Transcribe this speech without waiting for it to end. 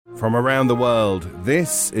From around the world,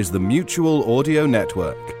 this is the Mutual Audio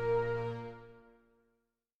Network.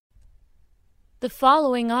 The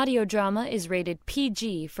following audio drama is rated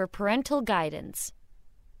PG for parental guidance.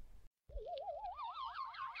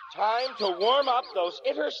 Time to warm up those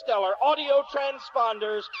interstellar audio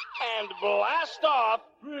transponders and blast off.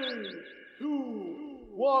 3, 2,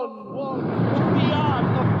 1.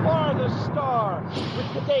 Beyond the farthest star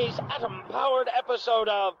with today's atom-powered episode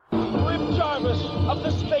of Rip Jarvis of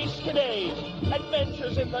the Space Cadets,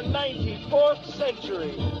 Adventures in the 94th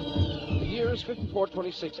Century. The year is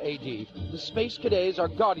 5426 AD. The Space Cadets are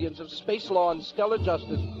guardians of space law and stellar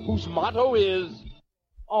justice, whose motto is,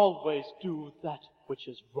 Always do that which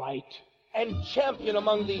is right. and champion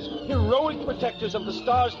among these heroic protectors of the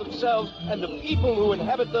stars themselves and the people who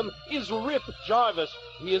inhabit them is Rip Jarvis.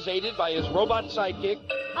 He is aided by his robot sidekick,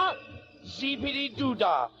 ZPD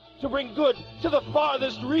Doodah, to bring good to the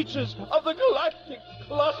farthest reaches of the galactic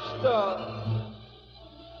cluster.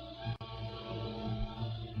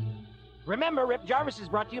 Remember, Rip Jarvis is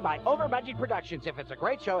brought to you by Over Budget Productions. If it's a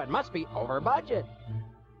great show, it must be over budget.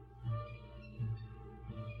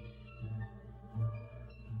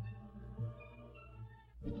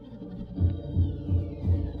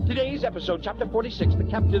 Today's episode, Chapter 46, The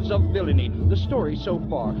Captives of Villainy. The story so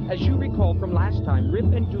far. As you recall from last time, Rip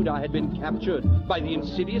and Doodah had been captured by the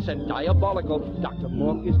insidious and diabolical Dr.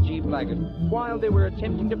 Morpheus G. Blaggett while they were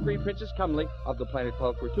attempting to free Princess Cumley of the planet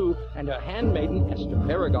Pelquertu and her handmaiden Esther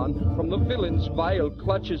Paragon from the villain's vile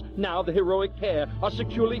clutches. Now the heroic pair are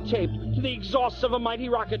securely taped to the exhausts of a mighty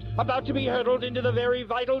rocket about to be hurtled into the very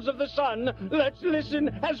vitals of the sun. Let's listen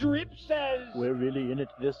as Rip says... We're really in it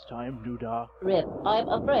this time, Doodah. Rip, I'm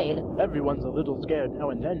afraid. Everyone's a little scared now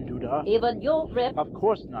and then, Doodah. Even you, Rip. Of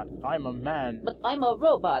course not. I'm a man. But I'm a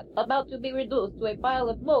robot, about to be reduced to a pile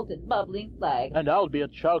of molten, bubbling slag. And I'll be a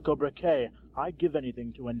charcoal briquet. I'd give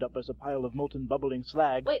anything to end up as a pile of molten, bubbling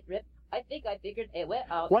slag. Wait, Rip. I think I figured a way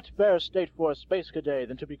out. What better state for a space cadet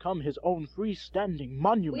than to become his own freestanding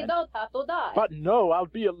monument? We don't have to die. But no, I'll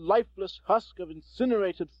be a lifeless husk of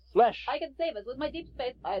incinerated flesh. I can save us with my deep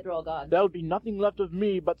space hydro gun. There'll be nothing left of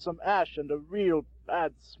me but some ash and a real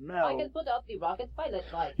bad smell. I can put out the rocket's pilot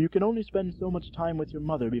light. You can only spend so much time with your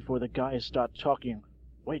mother before the guys start talking.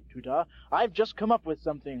 Wait, Doodah, I've just come up with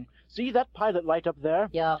something. See that pilot light up there?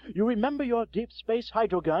 Yeah. You remember your deep space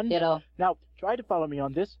hydro gun? You know. Now, try to follow me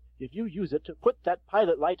on this. If you use it to put that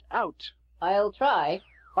pilot light out. I'll try.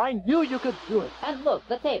 I knew you could do it. And look,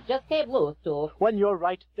 the tape just came loose, too. When you're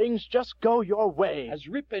right, things just go your way. As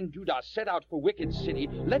Rip and Doodah set out for Wicked City,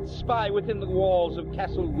 let's spy within the walls of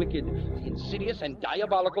Castle Wicked. The insidious and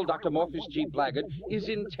diabolical Dr. Morpheus G. Blaggett is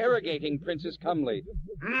interrogating Princess Cumley.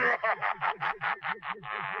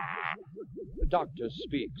 The doctor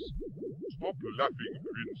speaks. Stop laughing,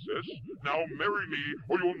 princess. Now marry me,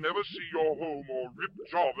 or you'll never see your home or Rip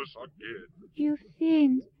Jarvis again. You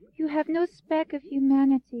fiend! You have no speck of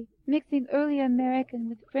humanity. Mixing early American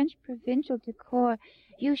with French provincial decor,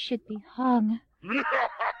 you should be hung. Stop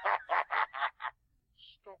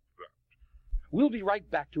that. We'll be right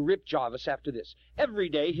back to Rip Jarvis after this. Every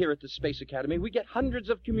day here at the Space Academy, we get hundreds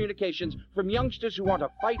of communications from youngsters who want to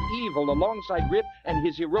fight evil alongside Rip and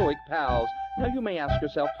his heroic pals. Now you may ask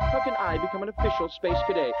yourself, how can I become an official Space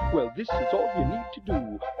Cadet? Well, this is all you need to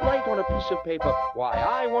do. Write on a piece of paper, why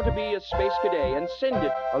I want to be a Space Cadet, and send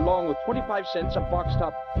it along with 25 cents a box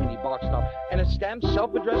top, any box top, and a stamped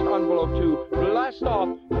self-addressed envelope to Blast Off,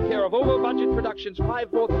 care of Over Budget Productions,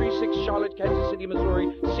 5436 Charlotte, Kansas City,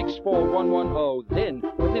 Missouri, 64110. Then,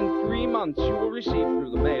 within 3 months, you will receive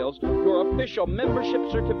through the mails your official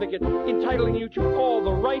membership certificate entitling you to all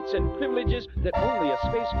the rights and privileges that only a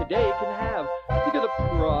Space Cadet can have. Think of the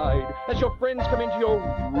pride as your friends come into your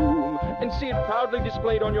room and see it proudly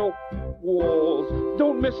displayed on your walls.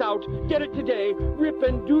 Don't miss out. Get it today. Rip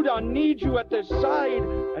and Doodah need you at their side.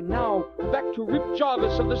 And now, back to Rip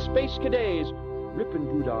Jarvis of the Space Cadets. Rip and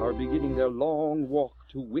Doodah are beginning their long walk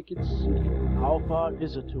to Wicked City. How far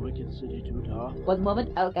is it to Wicked City, Doodah? 1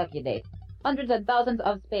 moment, I'll calculate. Hundreds and thousands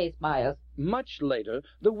of space miles. Much later,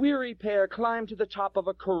 the weary pair climb to the top of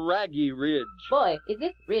a craggy ridge. Boy, is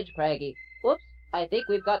this ridge craggy. Whoops, I think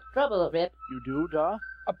we've got trouble, Rip. You do, Doodah?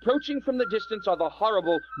 Approaching from the distance are the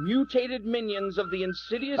horrible, mutated minions of the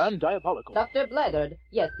insidious... And diabolical. Dr. Blaggard.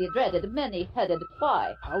 Yes, the dreaded many-headed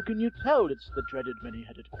Quai. How can you tell it's the dreaded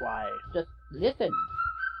many-headed Quai? Just listen.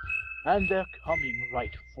 and they're coming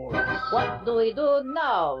right for us. What do we do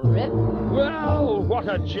now, Rip? Well, what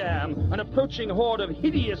a jam! An approaching horde of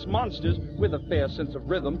hideous monsters with a fair sense of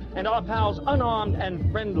rhythm, and our pals unarmed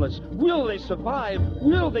and friendless. Will they survive?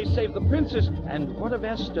 Will they save the princess? And what of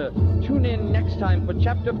Esther? Tune in next time for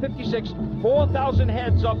Chapter 56, 4,000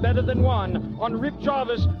 Heads Are Better Than One, on Rip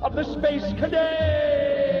Jarvis of the Space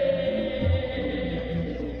Cadet!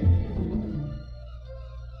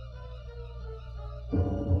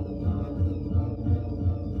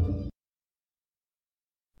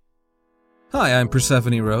 Hi, I'm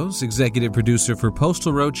Persephone Rose, executive producer for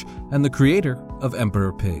Postal Roach and the creator of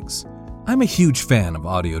Emperor Pigs. I'm a huge fan of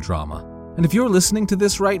audio drama, and if you're listening to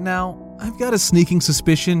this right now, I've got a sneaking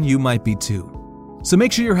suspicion you might be too. So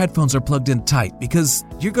make sure your headphones are plugged in tight because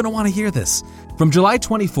you're going to want to hear this. From July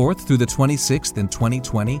 24th through the 26th in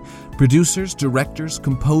 2020, producers, directors,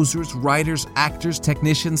 composers, writers, actors,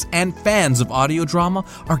 technicians, and fans of audio drama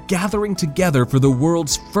are gathering together for the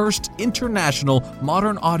world's first international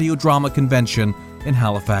modern audio drama convention in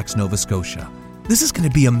Halifax, Nova Scotia. This is going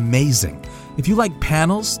to be amazing. If you like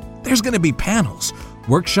panels, there's going to be panels.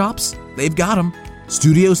 Workshops, they've got them.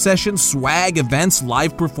 Studio sessions, swag, events,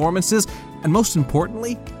 live performances, and most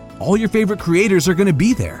importantly, all your favorite creators are going to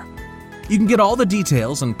be there. You can get all the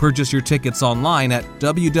details and purchase your tickets online at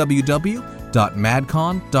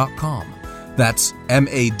www.madcon.com. That's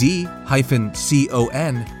MAD-CON.com.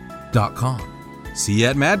 See you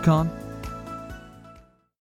at MadCon.